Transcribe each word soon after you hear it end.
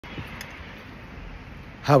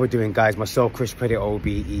How we doing, guys? Myself, Chris Credit OBE,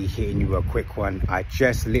 hitting you a quick one. I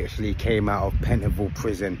just literally came out of Pentonville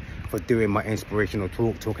prison for doing my inspirational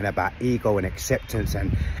talk, talking about ego and acceptance,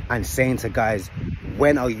 and saying to guys,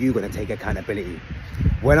 when are you going to take accountability?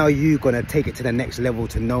 When are you going to take it to the next level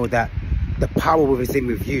to know that the power is in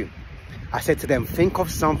with you? I said to them, think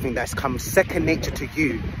of something that's come second nature to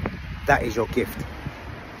you. That is your gift.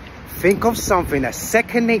 Think of something that's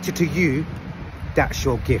second nature to you. That's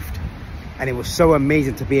your gift. And it was so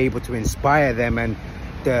amazing to be able to inspire them, and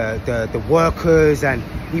the workers and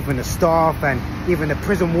even the staff and even the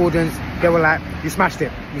prison wardens. They were like, you smashed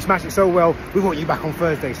it so well, we want you back on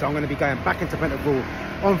Thursday. So I'm going to be going back into Pentonville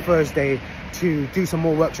on Thursday to do some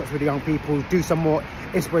more workshops with the young people, do some more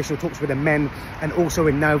inspirational talks with the men. And also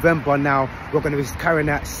in November now, we're going to be carrying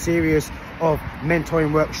out series of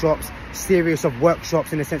mentoring workshops, series of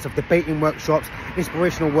workshops in the sense of debating workshops,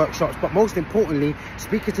 inspirational workshops, but most importantly,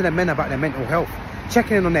 speaking to the men about their mental health,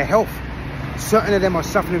 checking in on their health. Certain of them are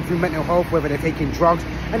suffering through mental health, whether they're taking drugs,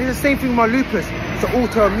 and it's the same thing with my lupus. It's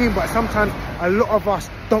autoimmune, but sometimes a lot of us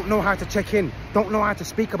don't know how to check in, don't know how to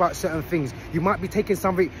speak about certain things. You might be taking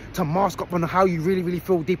something to mask up on how you really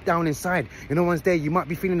feel deep down inside. You know, one's there, you might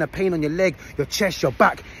be feeling a pain on your leg, your chest, your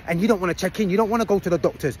back, and you don't want to check in. You don't want to go to the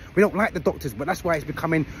doctors. We don't like the doctors, but that's why it's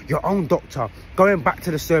becoming your own doctor. Going back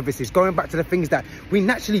to the services, going back to the things that we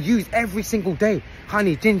naturally use every single day.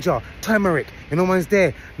 Honey, ginger, turmeric, you know, one's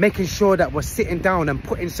there, making sure that we're sitting down and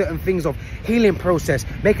putting certain things of healing process,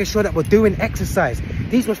 making sure that we're doing exercise.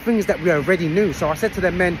 These were things that we already knew. So I said to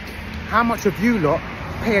the men, how much of you lot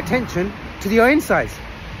pay attention to your insides?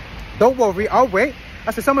 Don't worry, I'll wait.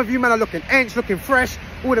 I said, some of you men are looking inch, looking fresh,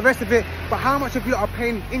 all the rest of it, but how much of you lot are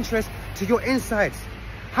paying interest to your insides?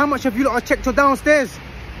 How much of you lot are checked your downstairs?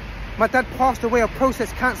 My dad passed away of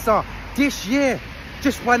processed cancer this year,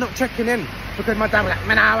 just by not checking in, because my dad was like,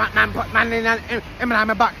 man, I want man, put man in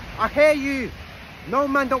my back. I hear you. No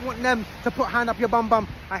man don't want them to put hand up your bum.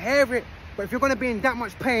 I hear it. But if you're going to be in that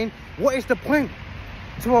much pain, what is the point?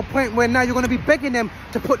 To a point where now you're going to be begging them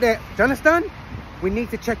to put their... Do you understand? We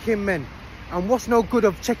need to check in, men. And what's no good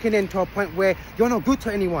of checking in to a point where you're not good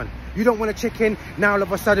to anyone? You don't want to check in, now all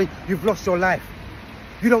of a sudden you've lost your life.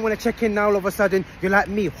 You don't want to check in, now all of a sudden you're like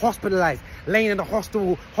me, hospitalized, laying in the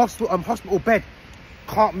hospital bed.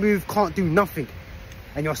 Can't move, can't do nothing.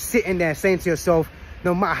 And you're sitting there saying to yourself,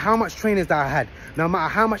 no matter how much trainers that I had, no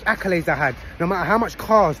matter how much accolades I had, no matter how much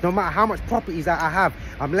cars, no matter how much properties that I have,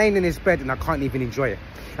 I'm laying in this bed and I can't even enjoy it.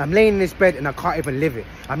 I'm laying in this bed and I can't even live it.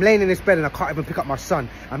 I'm laying in this bed and I can't even pick up my son.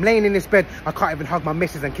 I'm laying in this bed, I can't even hug my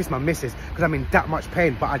missus and kiss my missus because I'm in that much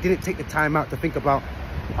pain. But I didn't take the time out to think about,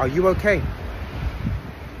 are you okay?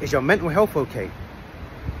 Is your mental health okay?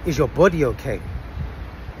 Is your body okay?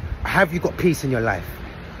 Have you got peace in your life?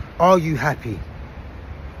 Are you happy?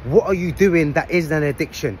 What are you doing that is an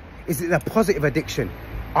addiction? Is it a positive addiction?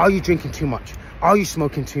 Are you drinking too much? Are you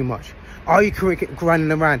smoking too much? Are you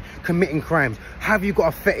running around committing crimes? Have you got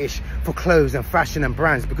a fetish for clothes and fashion and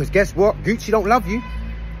brands? Because guess what? Gucci don't love you.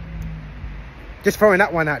 Just throwing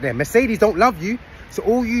that one out there. Mercedes don't love you. So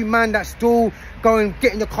all you man that still going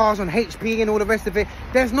getting your cars on HP and all the rest of it,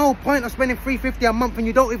 there's no point of spending $350 a month and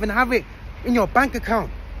you don't even have it in your bank account.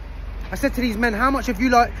 I said to these men, how much of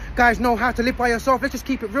you guys know how to live by yourself? Let's just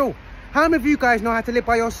keep it real. How many of you guys know how to live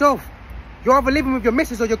by yourself? You're either living with your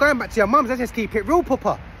missus or you're going back to your mum's. Let's just keep it real,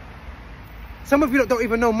 papa. Some of you don't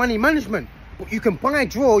even know money management. But you can buy a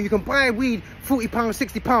draw, you can buy weed, £40,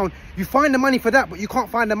 £60. You find the money for that, but you can't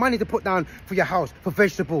find the money to put down for your house, for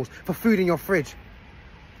vegetables, for food in your fridge.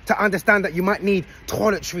 To understand that you might need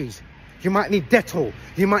toiletries, you might need Dettol,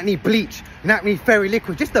 you might need bleach, you might need fairy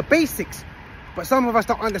liquid, just the basics. But some of us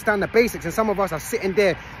don't understand the basics, and some of us are sitting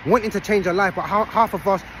there wanting to change our life, but half of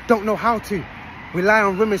us don't know how to. We rely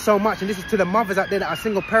on women so much, and this is to the mothers out there that are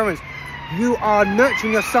single parents. You are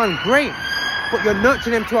nurturing your son, great, but you're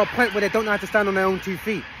nurturing them to a point where they don't know how to stand on their own 2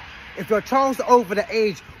 feet. If your child's over the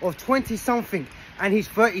age of 20-something and he's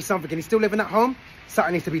 30-something and he's still living at home,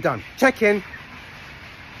 something needs to be done. Check in.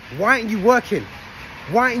 Why aren't you working?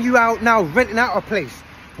 Why aren't you out now renting out a place?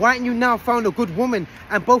 Why haven't you now found a good woman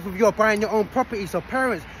and both of you are buying your own property? So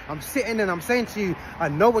parents, I'm sitting and I'm saying to you, I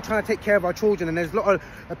know we're trying to take care of our children, and there's a lot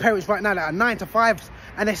of parents right now that are 9 to 5s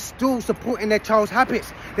and they're still supporting their child's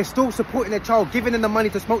habits. They're still supporting their child, giving them the money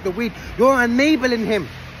to smoke the weed. You're enabling him.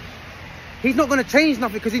 He's not going to change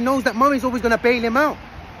nothing because he knows that mommy's always going to bail him out.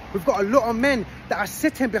 We've got a lot of men that are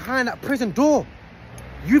sitting behind that prison door.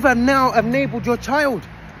 You've now enabled your child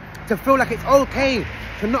to feel like it's okay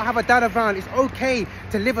to not have a dad around. It's okay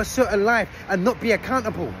to live a certain life and not be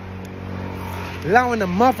accountable. Allowing the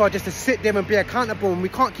mother just to sit there and be accountable, and we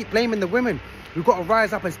can't keep blaming the women. We've got to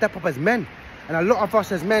rise up and step up as men And a lot of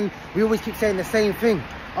us as men, we always keep saying the same thing.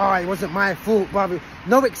 Oh, it wasn't my fault, brother.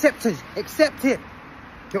 No acceptance. Accept it.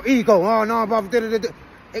 Your ego. Oh, no, brother.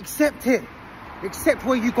 Accept it. Accept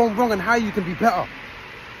where you've gone wrong and how you can be better.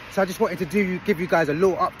 So I just wanted to give you guys a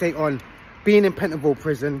little update on being in Pentonville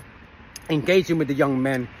prison, engaging with the young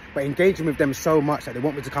men, but engaging with them so much that they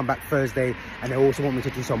want me to come back Thursday, and they also want me to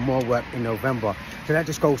do some more work in November. So that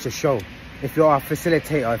just goes to show, if you're a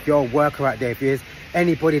facilitator, if you're a worker out there, if there's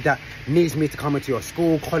anybody that needs me to come into your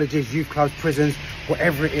school, colleges, youth clubs, prisons,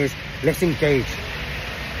 whatever it is, let's engage.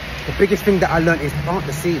 The biggest thing that I learned is plant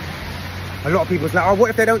the seed. A lot of people's like, oh, what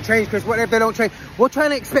if they don't change, Chris? What if they don't change? We're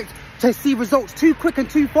trying to expect to see results too quick and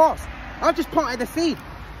too fast. I've just planted the seed.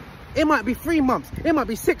 It might be 3 months, it might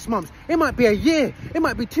be 6 months, it might be a year, it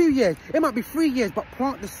might be 2 years, it might be 3 years, but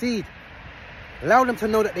plant the seed. Allow them to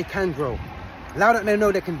know that they can grow. Allow them to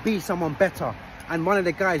know they can be someone better. And one of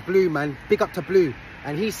the guys, Blue, man, big up to Blue,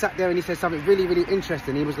 and he sat there and he said something really, really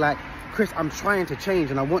interesting. He was like, Chris, I'm trying to change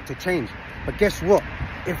and I want to change. But guess what?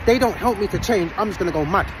 If they don't help me to change, I'm just going to go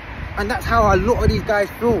mad. And that's how a lot of these guys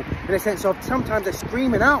feel, in the sense of sometimes they're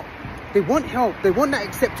screaming out. They want help, they want that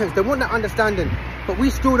acceptance, they want that understanding. But we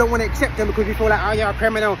still don't want to accept them because we feel like, oh, you're a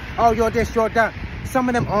criminal, oh, you're this, you're that. Some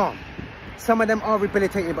of them are. Some of them are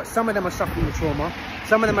rehabilitating, but some of them are suffering with trauma.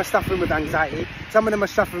 Some of them are suffering with anxiety. Some of them are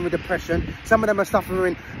suffering with depression. Some of them are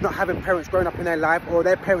suffering not having parents growing up in their life, or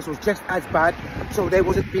their parents was just as bad, so they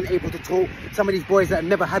wasn't being able to talk. Some of these boys that have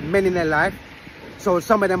never had men in their life. So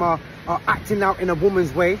some of them are acting out in a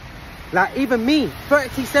woman's way. Like even me,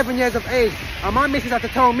 37 years of age, and my missus had to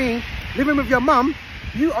tell me, living with your mum,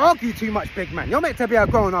 you argue too much, big man. You're meant to be a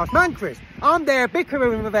grown-ass man, Chris. I'm there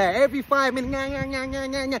bickering with her every 5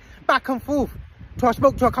 minutes, back and forth. So I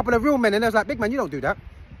spoke to a couple of real men and they was like, big man, you don't do that.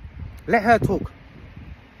 Let her talk.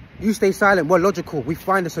 You stay silent. We're logical. We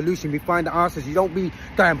find a solution. We find the answers. You don't be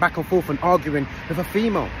going back and forth and arguing with a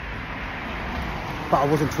female. But I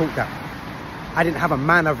wasn't taught that. I didn't have a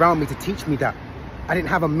man around me to teach me that. I didn't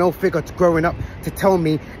have a male figure growing up to tell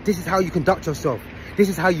me, this is how you conduct yourself. This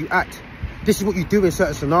is how you act. This is what you do in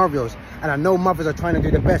certain scenarios. And I know mothers are trying to do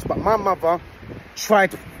the best, but my mother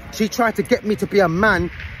tried to get me to be a man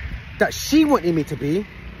that she wanted me to be,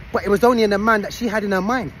 but it was only in a man that she had in her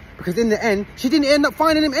mind. Because in the end, she didn't end up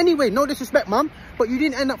finding him anyway. No disrespect, mum, but you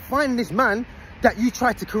didn't end up finding this man that you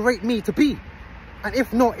tried to create me to be. And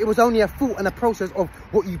if not, it was only a thought and a process of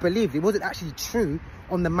what you believed. It wasn't actually true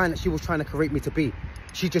on the man that she was trying to create me to be.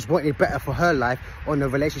 She just wanted better for her life on the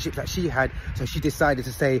relationships that she had. So she decided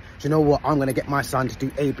to say, do you know what? I'm going to get my son to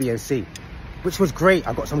do A, B, and C. Which was great.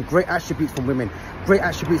 I got some great attributes from women. Great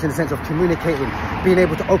attributes in the sense of communicating, being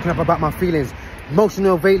able to open up about my feelings,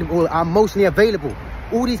 emotionally available.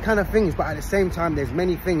 All these kind of things. But at the same time, there's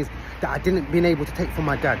many things that I didn't been able to take from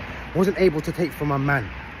my dad. Wasn't able to take from my man.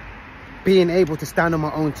 Being able to stand on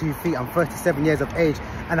my own 2 feet. I'm 37 years of age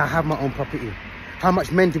and I have my own property. How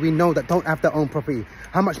much men do we know that don't have their own property?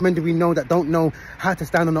 How much men do we know that don't know how to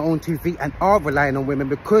stand on their own 2 feet and are relying on women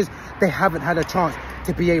because they haven't had a chance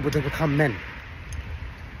to be able to become men?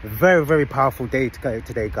 Very, very powerful day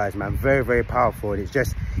today, guys, man. Very, very powerful. And it's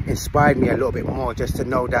just inspired me a little bit more just to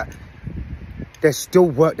know that there's still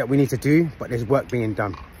work that we need to do, but there's work being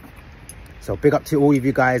done. So big up to all of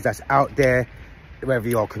you guys that's out there, whether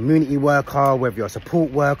you're a community worker, whether you're a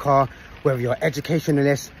support worker, whether you're an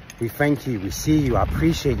educationalist. We thank you, we see you, I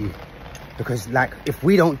appreciate you. Because like, if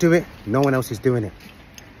we don't do it, no one else is doing it.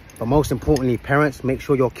 But most importantly, parents, make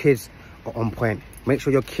sure your kids are on point. Make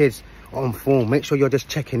sure your kids are on form. Make sure you're just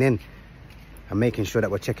checking in and making sure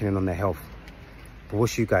that we're checking in on their health. But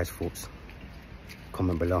what's you guys' thoughts?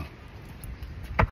 Comment below.